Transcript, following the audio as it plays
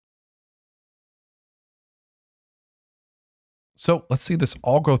So let's see this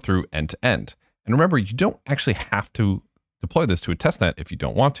all go through end to end. And remember, you don't actually have to deploy this to a testnet if you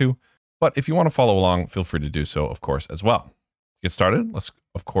don't want to, but if you want to follow along, feel free to do so, of course, as well. To get started, let's,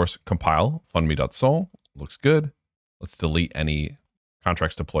 of course, compile fundme.sol. Looks good. Let's delete any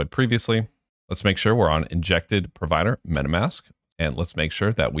contracts deployed previously. Let's make sure we're on injected provider MetaMask, and let's make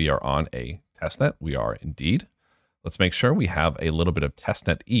sure that we are on a testnet. We are indeed. Let's make sure we have a little bit of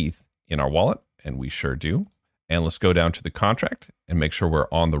testnet ETH in our wallet, and we sure do. And let's go down to the contract and make sure we're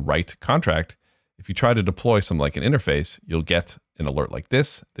on the right contract. If you try to deploy something like an interface, you'll get an alert like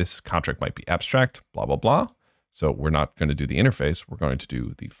this. This contract might be abstract, blah, blah, blah. So we're not going to do the interface. We're going to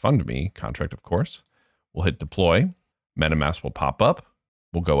do the Fundme contract, of course. We'll hit deploy. MetaMask will pop up.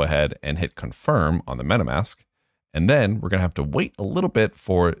 We'll go ahead and hit confirm on the MetaMask. And then we're going to have to wait a little bit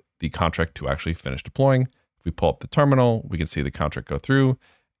for the contract to actually finish deploying. If we pull up the terminal, we can see the contract go through,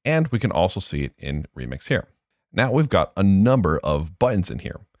 and we can also see it in Remix here. Now we've got a number of buttons in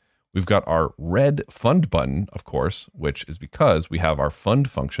here. We've got our red fund button, of course, which is because we have our fund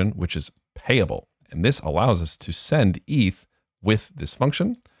function, which is payable. And this allows us to send ETH with this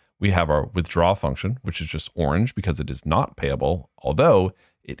function. We have our withdraw function, which is just orange because it is not payable, although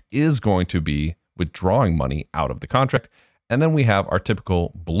it is going to be withdrawing money out of the contract. And then we have our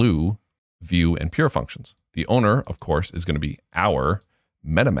typical blue view and pure functions. The owner, of course, is going to be our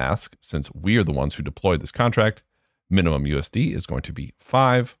MetaMask, since we are the ones who deployed this contract. Minimum USD is going to be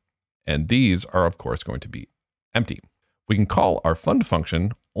 5. And these are, of course, going to be empty. We can call our fund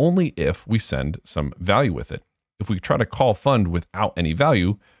function only if we send some value with it. If we try to call fund without any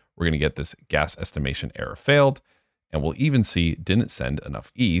value, we're going to get this gas estimation error failed. And we'll even see didn't send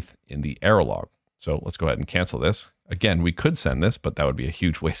enough ETH in the error log. So let's go ahead and cancel this. Again, we could send this, but that would be a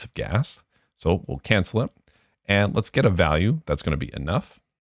huge waste of gas. So we'll cancel it. And let's get a value that's going to be enough.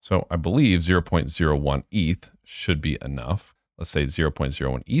 So I believe 0.01 ETH should be enough. Let's say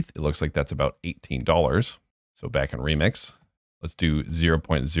 0.01 ETH. It looks like that's about $18. So back in Remix, let's do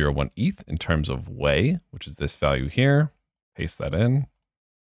 0.01 ETH in terms of way, which is this value here. Paste that in.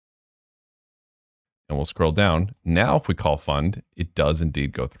 And we'll scroll down. Now, if we call fund, it does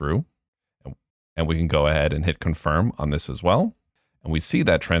indeed go through. And we can go ahead and hit confirm on this as well. And we see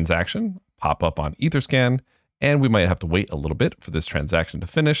that transaction pop up on Etherscan. And we might have to wait a little bit for this transaction to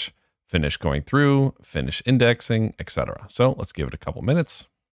finish going through, finish indexing, etc. So let's give it a couple minutes.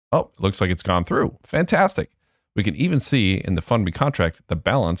 Oh, it looks like it's gone through. Fantastic. We can even see in the Fundme contract, the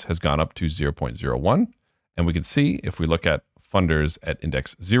balance has gone up to 0.01. And we can see if we look at funders at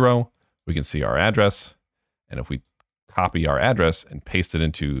index 0, we can see our address. And if we copy our address and paste it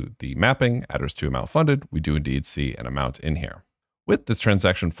into the mapping, address to amount funded, we do indeed see an amount in here. With this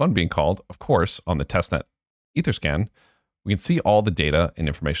transaction fund being called, of course, on the testnet Etherscan, we can see all the data and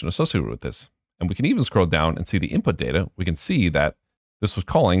information associated with this. And we can even scroll down and see the input data. We can see that this was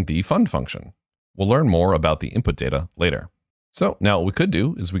calling the fund function. We'll learn more about the input data later. So now what we could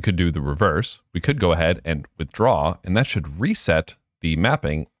do is we could do the reverse. We could go ahead and withdraw, and that should reset the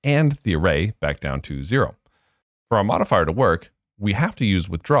mapping and the array back down to 0. For our modifier to work, we have to use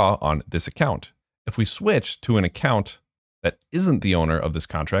withdraw on this account. If we switch to an account that isn't the owner of this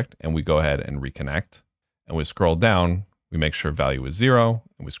contract, and we go ahead and reconnect, and we scroll down, we make sure value is 0,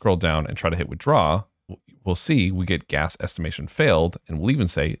 and we scroll down and try to hit withdraw, we'll see we get gas estimation failed, and we'll even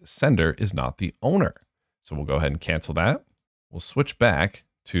say sender is not the owner. So we'll go ahead and cancel that. We'll switch back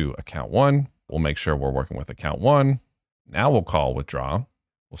to account 1. We'll make sure we're working with account 1. Now we'll call withdraw.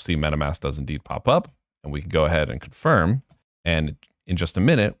 We'll see MetaMask does indeed pop up, and we can go ahead and confirm. And in just a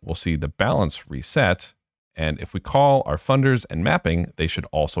minute, we'll see the balance reset. And if we call our funders and mapping, they should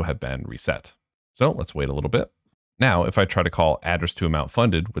also have been reset. So let's wait a little bit. Now, if I try to call address to amount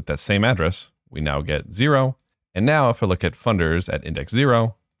funded with that same address, we now get 0. And now if I look at funders at index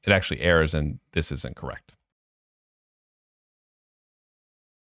 0, it actually errors and this isn't correct.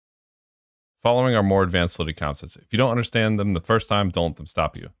 Following are more advanced Solidity concepts. If you don't understand them the first time, don't let them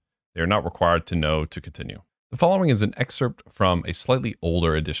stop you. They are not required to know to continue. The following is an excerpt from a slightly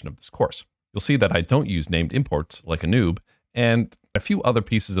older edition of this course. You'll see that I don't use named imports like a noob, and a few other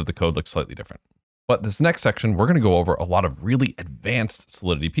pieces of the code look slightly different. But this next section, we're going to go over a lot of really advanced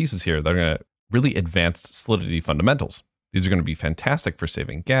Solidity pieces here that are going to really advanced Solidity fundamentals. These are going to be fantastic for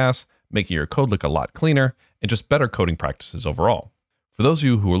saving gas, making your code look a lot cleaner, and just better coding practices overall. For those of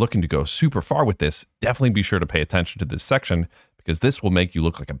you who are looking to go super far with this, definitely be sure to pay attention to this section because this will make you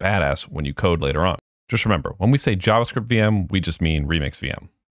look like a badass when you code later on. Just remember, when we say JavaScript VM, we just mean Remix VM.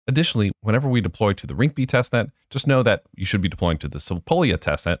 Additionally, whenever we deploy to the Rinkeby testnet, just know that you should be deploying to the Sepolia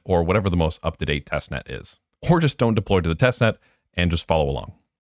testnet or whatever the most up-to-date testnet is. Or just don't deploy to the testnet and just follow along.